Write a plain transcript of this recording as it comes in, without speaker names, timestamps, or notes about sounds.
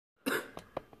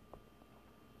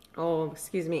Oh,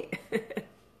 excuse me.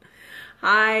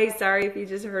 Hi, sorry if you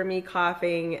just heard me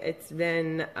coughing. It's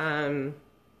been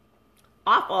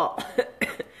awful.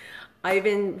 I've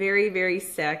been very, very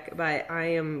sick, but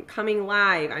I am coming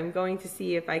live. I'm going to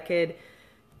see if I could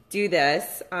do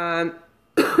this. I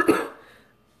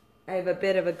have a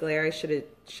bit of a glare. I should have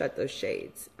shut those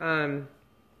shades.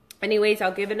 Anyways,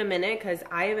 I'll give it a minute because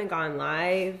I haven't gone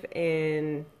live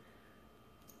in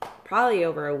probably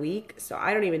over a week. So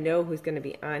I don't even know who's going to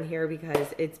be on here because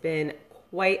it's been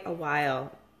quite a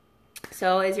while.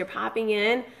 So as you're popping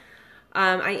in,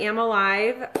 I am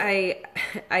alive. I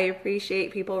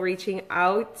appreciate people reaching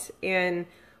out and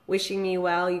wishing me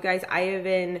well. You guys,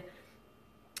 I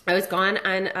was gone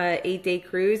on a 8-day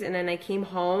cruise, and then I came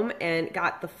home and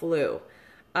got the flu.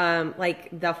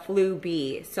 Like the flu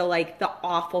B. So like the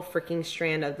awful freaking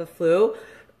strand of the flu.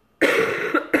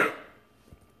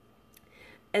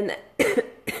 And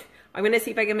I'm going to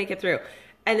see if I can make it through.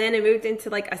 And then it moved into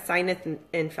like a sinus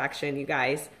infection, you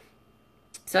guys.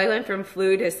 So I went from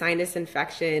flu to sinus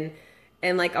infection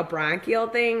and like a bronchial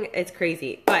thing. It's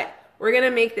crazy. But we're going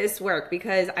to make this work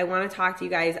because I want to talk to you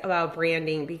guys about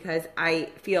branding because I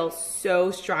feel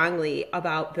so strongly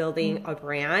about building a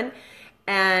brand.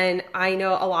 And I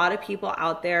know a lot of people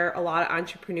out there, a lot of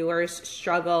entrepreneurs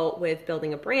struggle with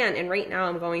building a brand. And right now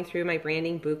I'm going through my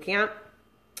branding boot camp.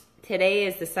 Today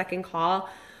is the second call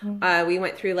we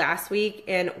went through last week,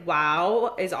 and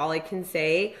wow is all I can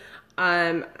say.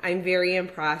 I'm very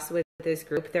impressed with this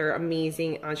group. They're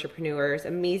amazing entrepreneurs,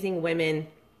 amazing women.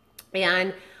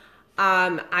 And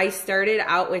I started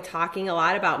out with talking a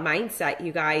lot about mindset,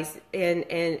 you guys,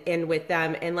 and with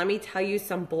them. And let me tell you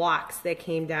some blocks that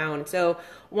came down. So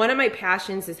one of my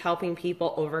passions is helping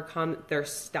people overcome their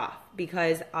stuff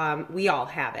because we all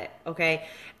have it, okay?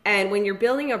 And when you're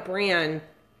building a brand,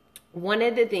 one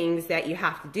of the things that you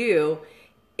have to do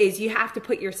is you have to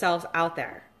put yourselves out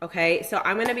there, okay? So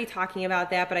I'm going to be talking about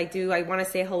that, but I want to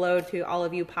say hello to all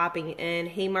of you popping in.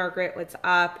 Hey, Margaret, what's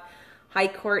up? Hi,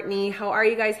 Courtney. How are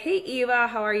you guys? Hey, Eva.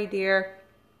 How are you, dear?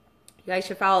 You guys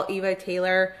should follow Eva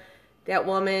Taylor. That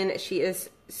woman, she is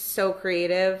so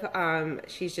creative.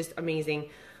 She's just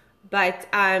amazing. But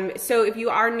so if you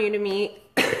are new to me,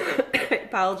 I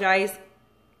apologize.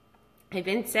 I've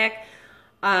been sick.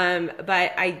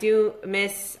 But I do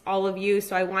miss all of you,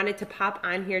 so I wanted to pop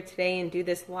on here today and do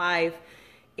this live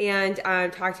and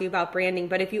talk to you about branding.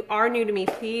 But if you are new to me,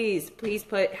 please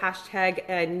put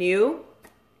hashtag new,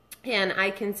 and I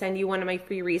can send you one of my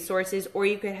free resources, or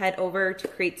you could head over to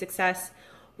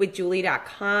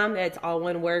createsuccesswithjulie.com. That's all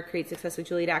one word,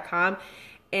 createsuccesswithjulie.com,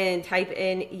 and type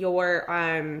in your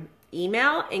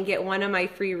email and get one of my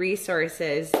free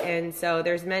resources. And so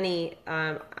there's many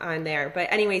on there, but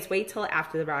anyways, wait till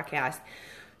after the broadcast.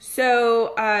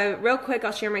 So real quick,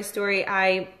 I'll share my story.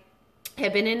 I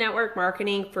have been in network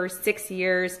marketing for 6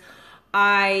 years.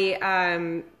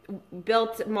 I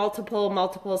built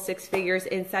multiple six figures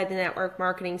inside the network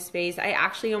marketing space. I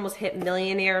actually almost hit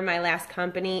millionaire in my last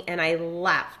company, and I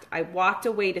left. I walked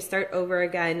away to start over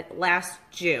again last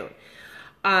June.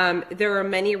 There are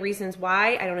many reasons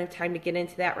why. I don't have time to get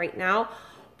into that right now.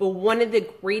 But one of the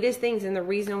greatest things, and the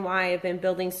reason why I've been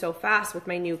building so fast with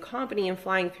my new company and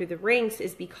flying through the ranks,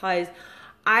 is because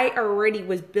I already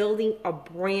was building a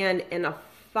brand and a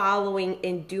following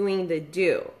and doing the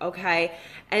do, okay?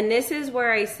 And this is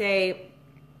where I say,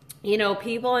 you know,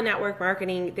 people in network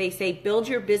marketing, they say build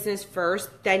your business first,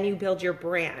 then you build your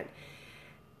brand.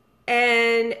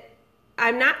 And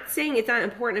I'm not saying it's not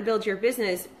important to build your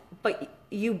business, but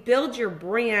you build your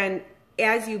brand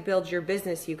as you build your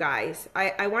business, you guys.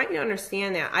 I want you to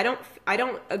understand that. I don't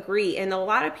agree. And a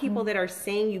lot of people that are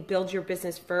saying you build your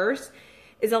business first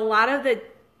is a lot of the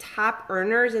top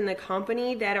earners in the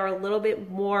company that are a little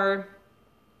bit more,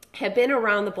 have been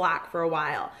around the block for a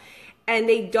while. And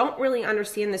they don't really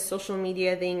understand the social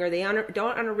media thing, or they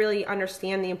don't really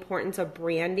understand the importance of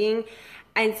branding.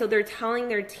 And so they're telling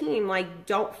their team, like,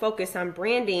 don't focus on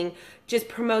branding, just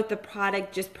promote the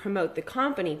product, just promote the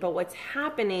company. But what's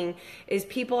happening is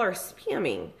people are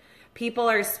spamming. People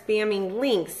are spamming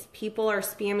links. People are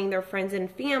spamming their friends and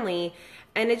family.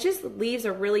 And it just leaves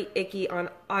a really icky,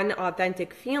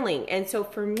 unauthentic feeling. And so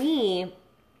for me,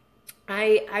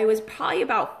 I was probably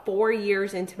about 4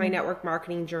 years into my network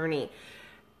marketing journey.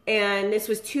 And this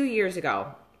was 2 years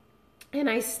ago. And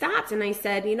I stopped and I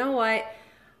said, you know what?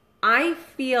 I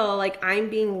feel like I'm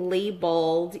being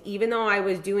labeled, even though I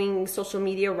was doing social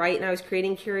media right and I was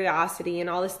creating curiosity and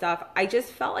all this stuff. I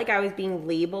just felt like I was being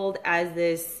labeled as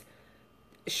this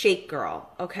shake girl,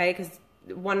 okay? Because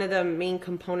one of the main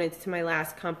components to my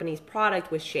last company's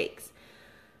product was shakes.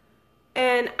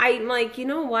 And I'm like, you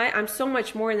know what? I'm so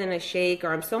much more than a shake,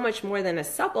 or I'm so much more than a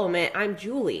supplement. I'm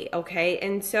Julie, okay?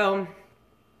 And so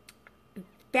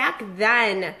back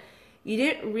then, you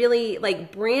didn't really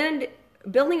like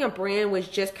building a brand was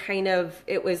just kind of,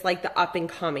 it was like the up and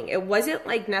coming. It wasn't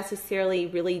like necessarily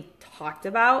really talked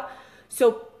about.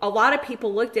 So a lot of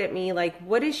people looked at me like,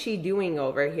 what is she doing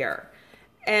over here?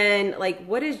 And like,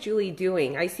 what is Julie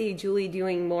doing? I see Julie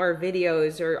doing more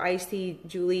videos, or I see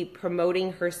Julie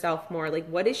promoting herself more. Like,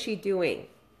 what is she doing?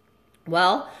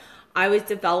 Well, I was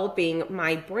developing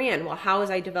my brand. Well, how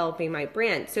was I developing my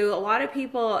brand? So a lot of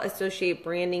people associate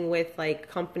branding with like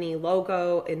company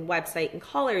logo and website and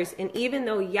colors. And even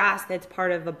though, yes, that's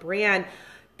part of a brand,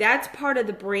 that's part of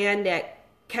the brand that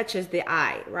catches the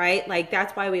eye, right? Like,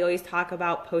 that's why we always talk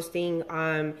about posting,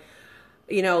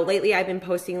 lately I've been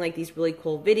posting like these really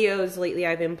cool videos. Lately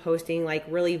I've been posting like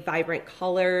really vibrant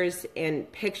colors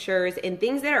and pictures and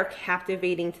things that are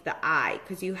captivating to the eye,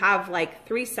 because you have like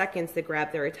 3 seconds to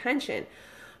grab their attention.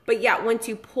 But yeah, once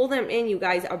you pull them in, you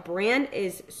guys, a brand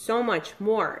is so much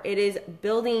more. It is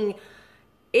building,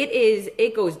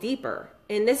 it goes deeper.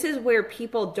 And this is where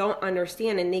people don't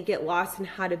understand, and they get lost in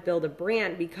how to build a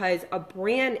brand, because a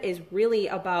brand is really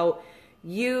about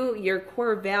you, your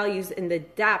core values, and the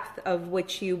depth of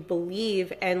which you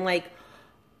believe, and like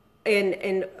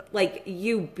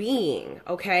you being,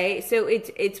 okay? So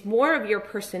it's more of your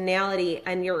personality,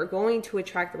 and you're going to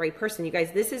attract the right person. You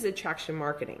guys, this is attraction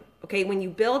marketing, okay? When you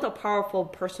build a powerful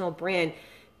personal brand,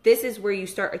 this is where you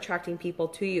start attracting people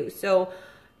to you. So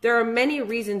there are many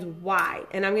reasons why,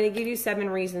 and I'm going to give you 7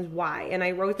 reasons why, and I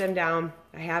wrote them down.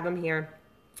 I have them here.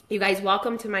 You guys,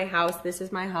 welcome to my house. This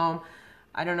is my home.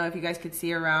 I don't know if you guys could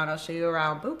see around. I'll show you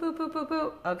around. Boop, boop, boop, boop,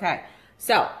 boop. Okay.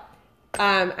 So,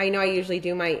 I know I usually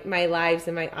do my lives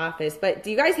in my office, but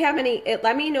do you guys have any,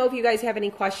 let me know if you guys have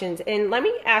any questions. And let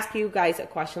me ask you guys a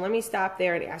question. Let me stop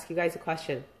there and ask you guys a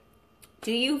question.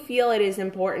 Do you feel it is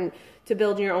important to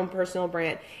build your own personal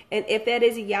brand? And if that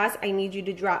is a yes, I need you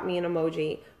to drop me an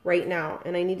emoji right now.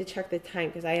 And I need to check the time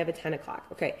because I have a 10 o'clock.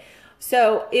 Okay.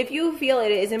 So if you feel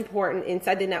it is important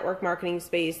inside the network marketing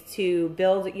space to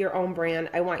build your own brand,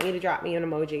 I want you to drop me an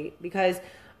emoji, because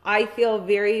I feel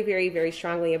very, very, very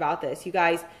strongly about this. You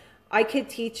guys, I could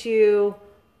teach you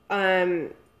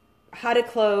how to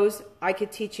close. I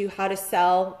could teach you how to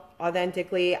sell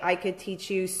authentically. I could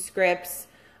teach you scripts.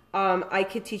 I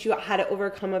could teach you how to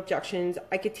overcome objections.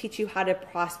 I could teach you how to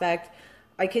prospect.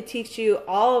 I could teach you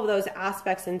all of those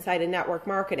aspects inside of network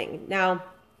marketing. Now,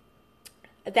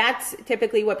 that's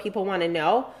typically what people want to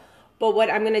know. But what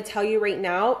I'm going to tell you right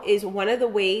now is one of the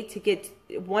ways to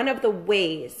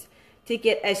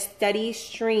get a steady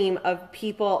stream of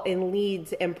people and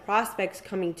leads and prospects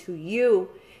coming to you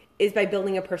is by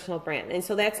building a personal brand. And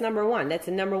so that's number one. That's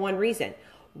the number one reason.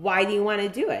 Why do you want to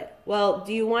do it? Well,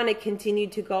 do you want to continue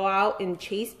to go out and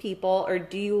chase people, or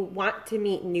do you want to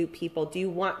meet new people? Do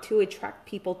you want to attract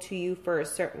people to you for a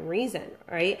certain reason,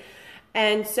 right?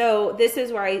 And so this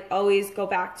is where I always go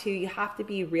back to, you have to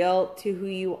be real to who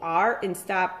you are and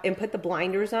stop and put the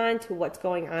blinders on to what's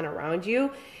going on around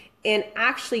you, and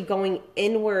actually going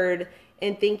inward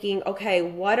and thinking, okay,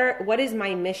 what is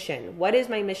my mission? What is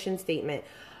my mission statement?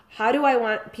 How do I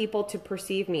want people to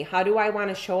perceive me? How do I want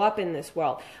to show up in this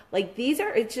world? Like,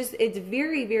 it's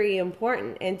very, very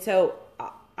important. And so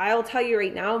I'll tell you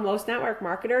right now, most network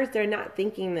marketers, they're not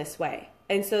thinking this way.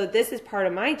 And so this is part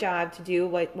of my job to do,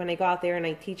 when I go out there and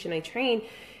I teach and I train,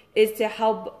 is to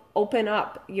help open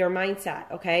up your mindset,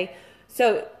 okay?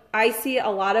 So I see a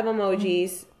lot of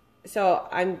emojis, so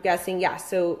I'm guessing yes.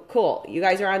 So cool, you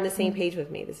guys are on the same page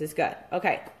with me. This is good.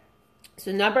 Okay,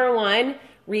 so number one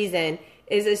reason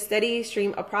is a steady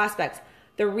stream of prospects.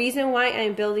 The reason why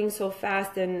I'm building so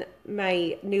fast in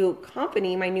my new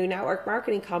company, my new network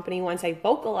marketing company, once I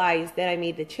vocalized that I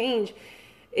made the change,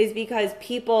 is because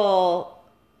people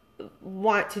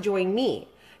want to join me.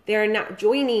 They're not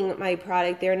joining my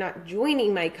product. They're not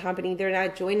joining my company. They're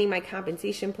not joining my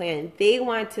compensation plan. They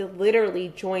want to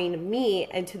literally join me,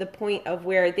 and to the point of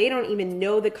where they don't even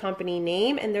know the company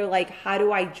name, and they're like, how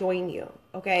do I join you?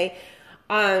 Okay.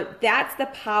 That's the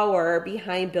power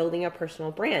behind building a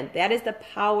personal brand. That is the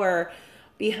power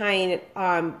behind,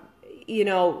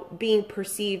 being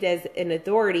perceived as an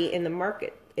authority in the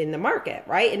market,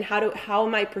 right? And how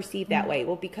am I perceived that way?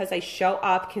 Well, because I show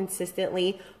up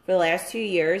consistently for the last 2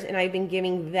 years, and I've been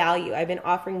giving value. I've been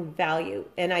offering value,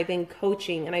 and I've been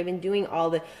coaching, and I've been doing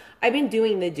I've been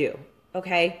doing the do.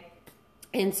 Okay.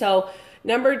 And so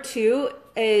number two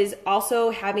is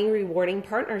also having rewarding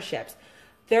partnerships.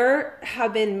 There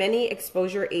have been many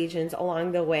exposure agents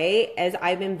along the way as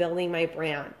I've been building my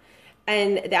brand.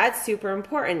 And that's super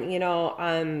important.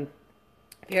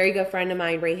 very good friend of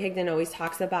mine, Ray Higdon, always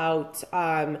talks about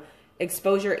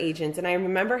exposure agents. And I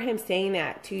remember him saying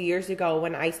that 2 years ago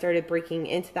when I started breaking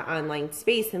into the online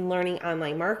space and learning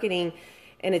online marketing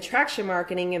and attraction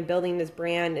marketing and building this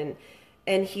brand.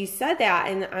 And he said that,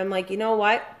 and I'm like, you know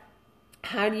what?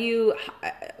 How do you,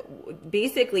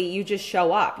 basically, you just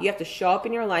show up. You have to show up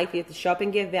in your life. You have to show up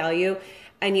and give value.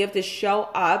 And you have to show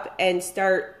up and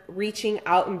start reaching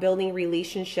out and building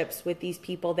relationships with these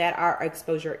people that are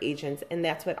exposure agents. And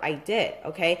that's what I did,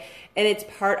 okay? And it's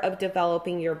part of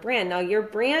developing your brand. Now, your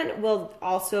brand will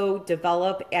also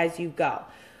develop as you go.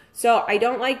 So I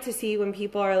don't like to see when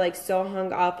people are like so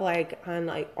hung up like on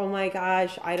like, oh my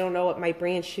gosh, I don't know what my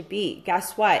brand should be.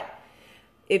 Guess what?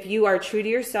 If you are true to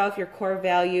yourself, your core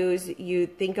values, you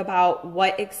think about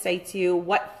what excites you,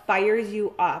 what fires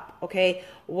you up, okay?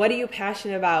 What are you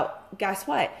passionate about? Guess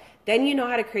what? Then you know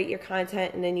how to create your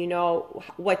content, and then you know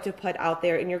what to put out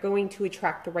there, and you're going to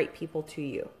attract the right people to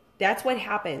you. That's what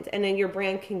happens. And then your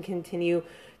brand can continue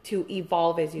to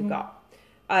evolve as you go.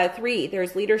 3,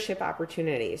 there's leadership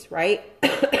opportunities, right?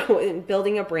 In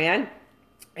building a brand,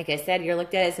 like I said, you're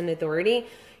looked at as an authority.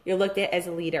 You're looked at as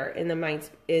a leader in the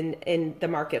in the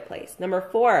marketplace. Number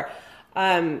 4,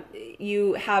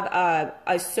 you have a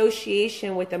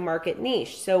association with the market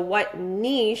niche. So what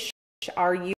niche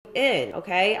are you in?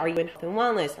 Okay, are you in health and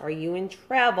wellness? Are you in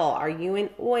travel? Are you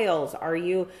in oils? Are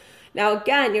you now?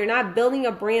 Again, you're not building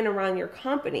a brand around your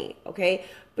company, okay?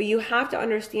 But you have to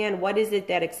understand what is it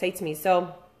that excites me.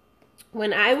 So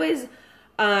when I was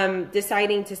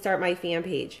deciding to start my fan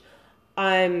page,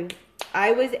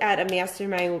 I was at a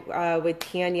mastermind with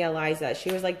Tanya Liza.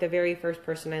 She was like the very first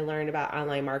person I learned about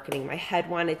online marketing. My head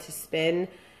wanted to spin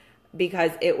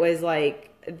because it was like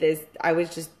this, I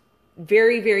was just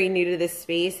very, very new to this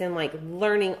space and like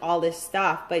learning all this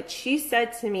stuff. But she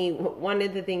said to me, one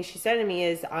of the things she said to me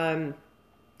is,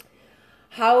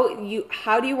 how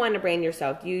do you want to brand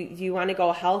yourself? Do you want to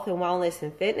go health and wellness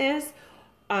and fitness,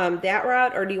 that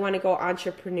route, or do you want to go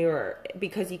entrepreneur?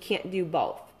 Because you can't do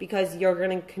both, because you're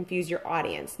going to confuse your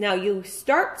audience. Now you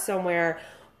start somewhere,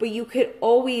 but you could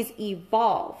always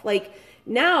evolve. Like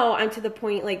now I'm to the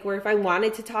point like where if I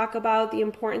wanted to talk about the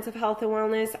importance of health and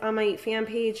wellness on my fan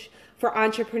page for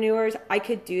entrepreneurs, I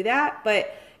could do that.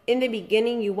 But in the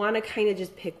beginning, you want to kind of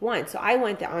just pick one. So I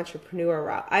went the entrepreneur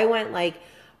route. I went like,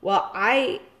 well,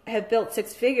 I have built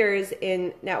 6 figures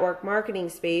in network marketing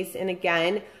space. And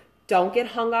again, don't get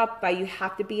hung up by you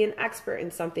have to be an expert in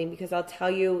something, because I'll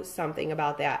tell you something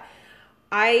about that.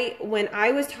 When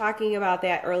I was talking about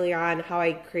that earlier on, how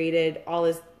I created all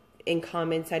this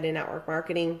income inside of network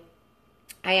marketing,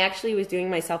 I actually was doing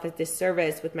myself a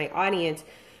disservice with my audience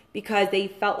because they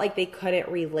felt like they couldn't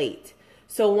relate.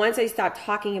 So once I stopped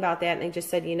talking about that and I just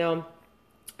said, you know,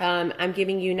 I'm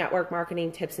giving you network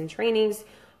marketing tips and trainings,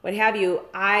 what have you,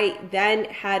 I then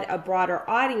had a broader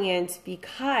audience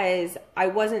because I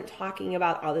wasn't talking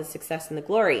about all the success and the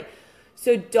glory.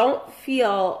 So don't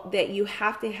feel that you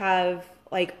have to have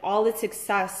like all the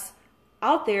success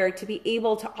out there to be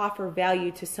able to offer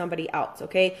value to somebody else,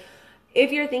 okay?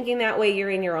 If you're thinking that way, you're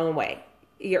in your own way.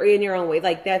 You're in your own way.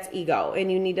 Like that's ego,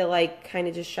 and you need to like kind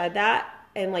of just shed that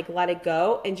and like let it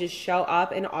go and just show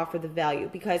up and offer the value.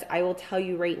 Because I will tell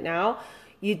you right now,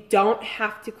 you don't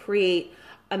have to create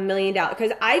 $1 million,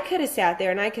 because I could have sat there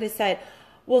and I could have said,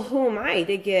 well, who am I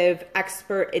to give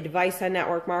expert advice on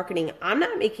network marketing? I'm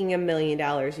not making $1 million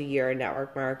a year in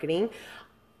network marketing.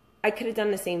 I could have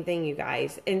done the same thing, you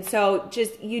guys. And so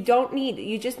you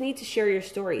just need to share your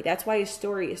story. That's why a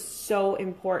story is so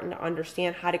important, to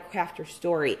understand how to craft your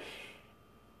story.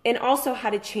 And also how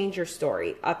to change your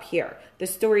story up here, the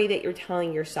story that you're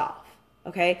telling yourself.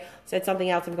 Okay, so that's something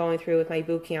else I'm going through with my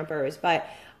boot campers. But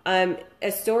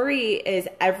a story is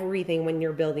everything when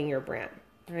you're building your brand,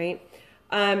 right?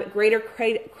 Greater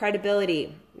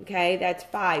credibility. Okay, that's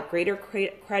 5. Greater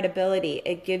credibility.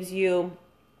 It gives you,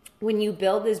 when you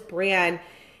build this brand,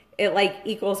 it like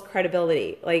equals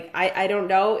credibility. Like I don't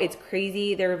know, it's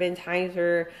crazy. There have been times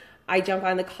where I jump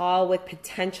on the call with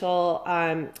potential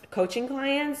coaching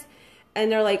clients,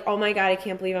 and they're like, "Oh my God, I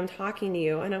can't believe I'm talking to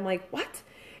you," and I'm like, "What?"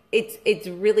 It's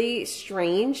really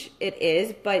strange. It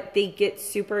is, but they get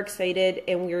super excited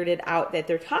and weirded out that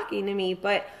they're talking to me.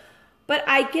 But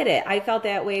I get it. I felt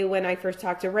that way when I first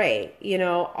talked to Ray, you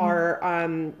know, or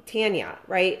Tanya,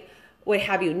 right? What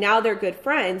have you. Now they're good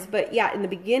friends, but yeah, in the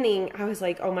beginning, I was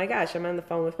like, oh my gosh, I'm on the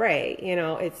phone with Ray. You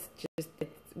know, it's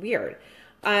weird.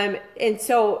 And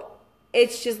so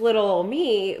it's just little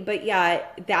me, but yeah,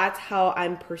 that's how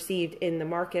I'm perceived in the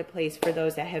marketplace for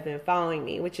those that have been following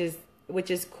me, which is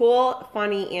cool,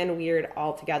 funny, and weird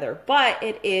all together. But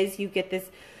it is, you get this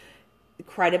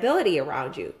credibility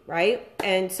around you, right?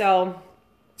 And so,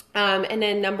 and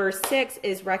then number 6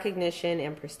 is recognition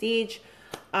and prestige,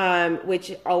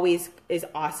 which always is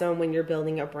awesome when you're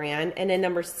building a brand. And then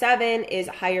number 7 is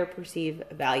higher perceived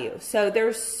value. So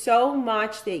there's so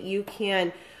much that you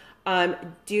can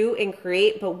do and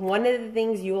create, but one of the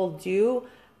things you will do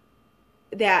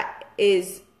that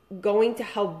is going to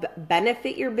help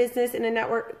benefit your business in a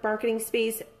network marketing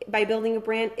space by building a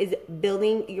brand is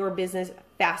building your business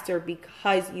faster,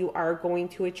 because you are going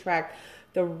to attract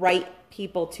the right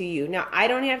people to you. Now, I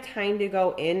don't have time to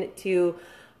go into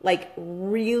like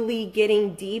really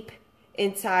getting deep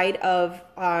inside of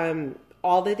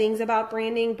all the things about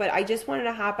branding, but I just wanted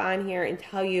to hop on here and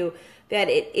tell you that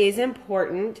it is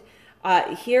important.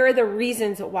 Here are the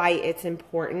reasons why it's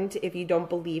important. If you don't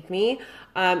believe me,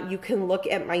 you can look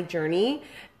at my journey.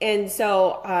 And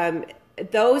so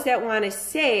those that want to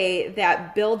say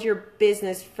that build your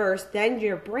business first, then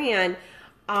your brand,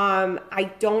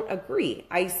 I don't agree.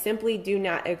 I simply do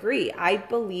not agree. I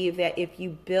believe that if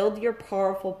you build your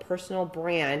powerful personal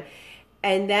brand,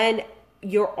 and then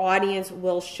your audience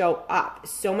will show up.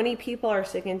 So many people are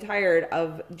sick and tired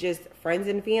of just friends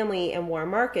and family and warm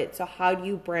market. So how do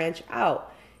you branch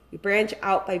out? You branch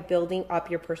out by building up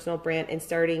your personal brand and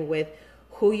starting with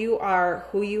who you are,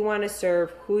 who you want to serve,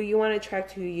 who you want to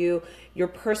attract to you, your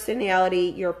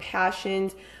personality, your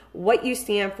passions, what you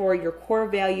stand for, your core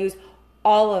values,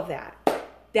 all of that.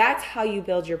 That's how you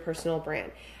build your personal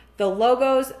brand. The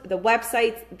logos, the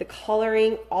websites, the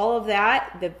coloring, all of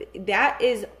that, that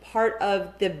is part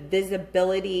of the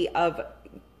visibility of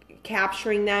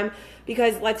capturing them,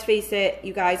 because let's face it,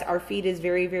 you guys, our feed is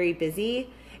very, very busy.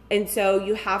 And so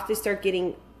you have to start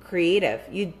getting creative.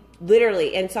 You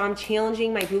literally, and so I'm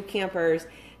challenging my boot campers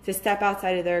to step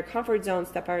outside of their comfort zone,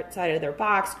 step outside of their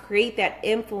box, create that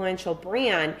influential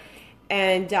brand.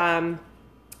 And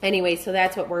anyway, so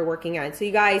that's what we're working on. So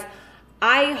you guys,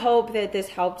 I hope that this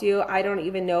helped you. I don't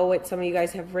even know what some of you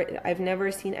guys have written. I've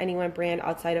never seen anyone brand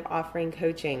outside of offering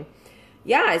coaching.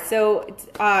 Yeah, so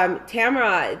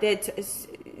Tamara,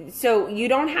 so you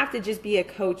don't have to just be a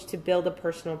coach to build a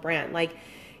personal brand. Like,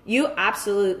 you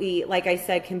absolutely, like I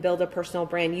said, can build a personal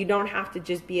brand. You don't have to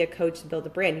just be a coach to build a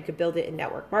brand. You could build it in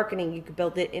network marketing. You could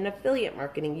build it in affiliate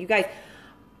marketing. You guys,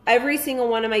 every single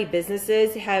one of my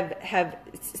businesses have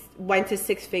went to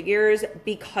 6 figures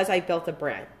because I built a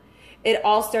brand. It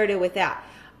all started with that.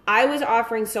 I was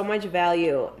offering so much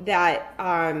value that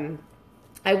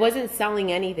I wasn't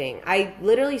selling anything. I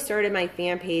literally started my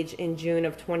fan page in June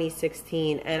of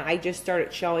 2016, and I just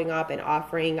started showing up and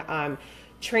offering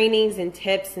trainings and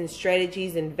tips and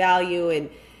strategies and value,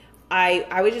 and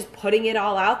I was just putting it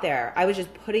all out there. I was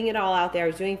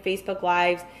doing Facebook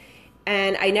Lives,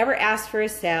 and I never asked for a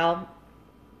sale.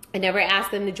 I never asked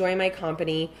them to join my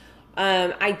company.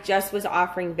 I just was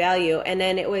offering value. And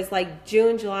then it was like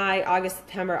June, July, August,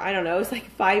 September, I don't know, it was like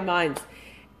 5 months.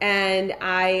 And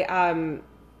I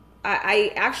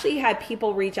actually had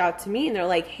people reach out to me, and they're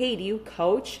like, hey, do you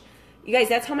coach? You guys,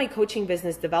 that's how my coaching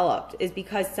business developed, is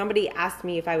because somebody asked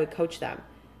me if I would coach them.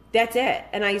 That's it.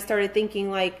 And I started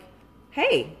thinking like,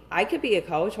 hey, I could be a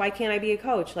coach. Why can't I be a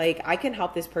coach? Like, I can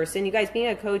help this person. You guys, being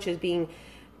a coach is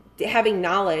having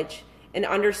knowledge and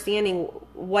understanding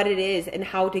what it is and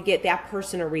how to get that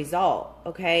person a result,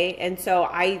 okay? And so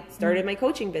I started my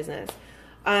coaching business.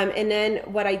 And then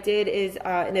what I did is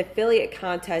an affiliate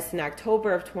contest in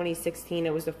October of 2016.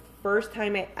 It was the first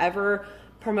time I ever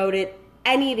promoted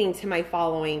anything to my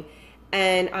following,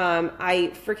 and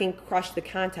I freaking crushed the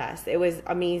contest. It was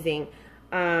amazing.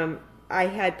 I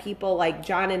had people like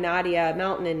John and Nadia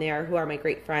Mountain in there, who are my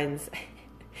great friends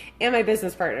and my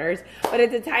business partners, but at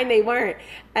the time they weren't.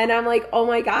 And I'm like, oh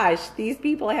my gosh, these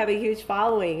people have a huge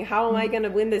following. How am I going to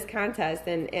win this contest?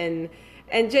 And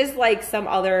just like some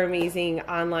other amazing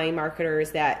online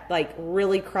marketers that like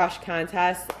really crushed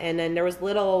contests. And then there was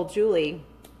little old Julie,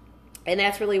 and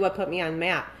that's really what put me on the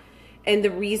map. And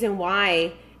the reason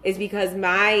why is because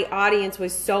my audience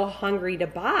was so hungry to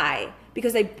buy,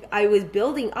 because I was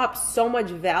building up so much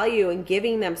value and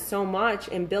giving them so much,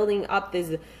 and building up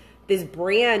this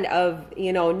brand of,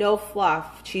 you know, no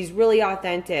fluff. She's really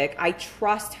authentic. I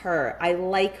trust her. I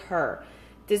like her.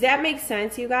 Does that make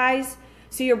sense, you guys?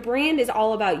 So your brand is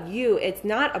all about you. It's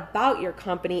not about your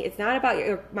company. It's not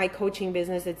about my coaching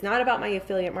business. It's not about my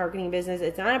affiliate marketing business.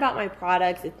 It's not about my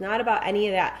products. It's not about any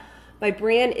of that. My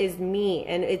brand is me,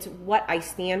 and it's what I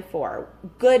stand for.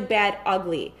 Good, bad,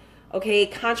 ugly. Okay,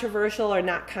 controversial or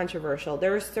not controversial.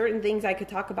 There are certain things I could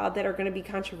talk about that are going to be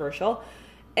controversial.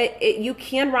 You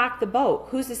can rock the boat.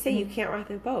 Who's to say you can't rock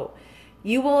the boat?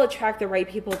 You will attract the right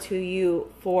people to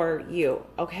you for you,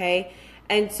 okay?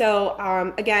 And so,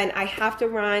 again, I have to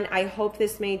run. I hope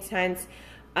this made sense.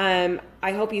 I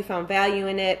hope you found value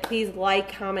in it. Please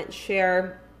like, comment,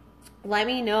 share. Let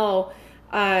me know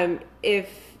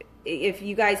if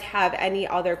you guys have any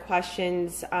other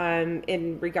questions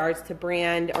in regards to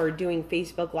brand or doing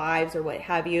Facebook Lives or what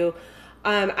have you.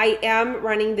 I am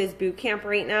running this boot camp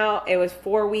right now. It was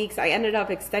 4 weeks. I ended up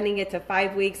extending it to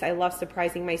 5 weeks. I love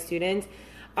surprising my students.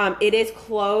 It is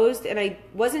closed, and I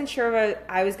wasn't sure if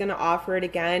I was going to offer it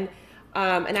again.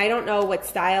 And I don't know what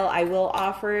style I will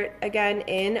offer it again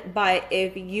in, but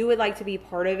if you would like to be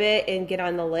part of it and get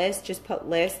on the list, just put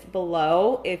list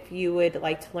below if you would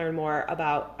like to learn more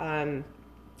about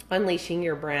unleashing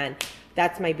your brand.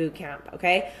 That's my boot camp,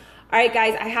 okay? All right,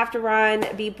 guys, I have to run.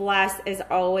 Be blessed as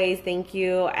always. Thank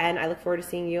you, and I look forward to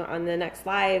seeing you on the next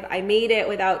live. I made it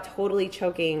without totally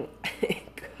choking,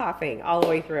 coughing all the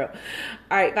way through.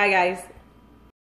 All right, bye, guys.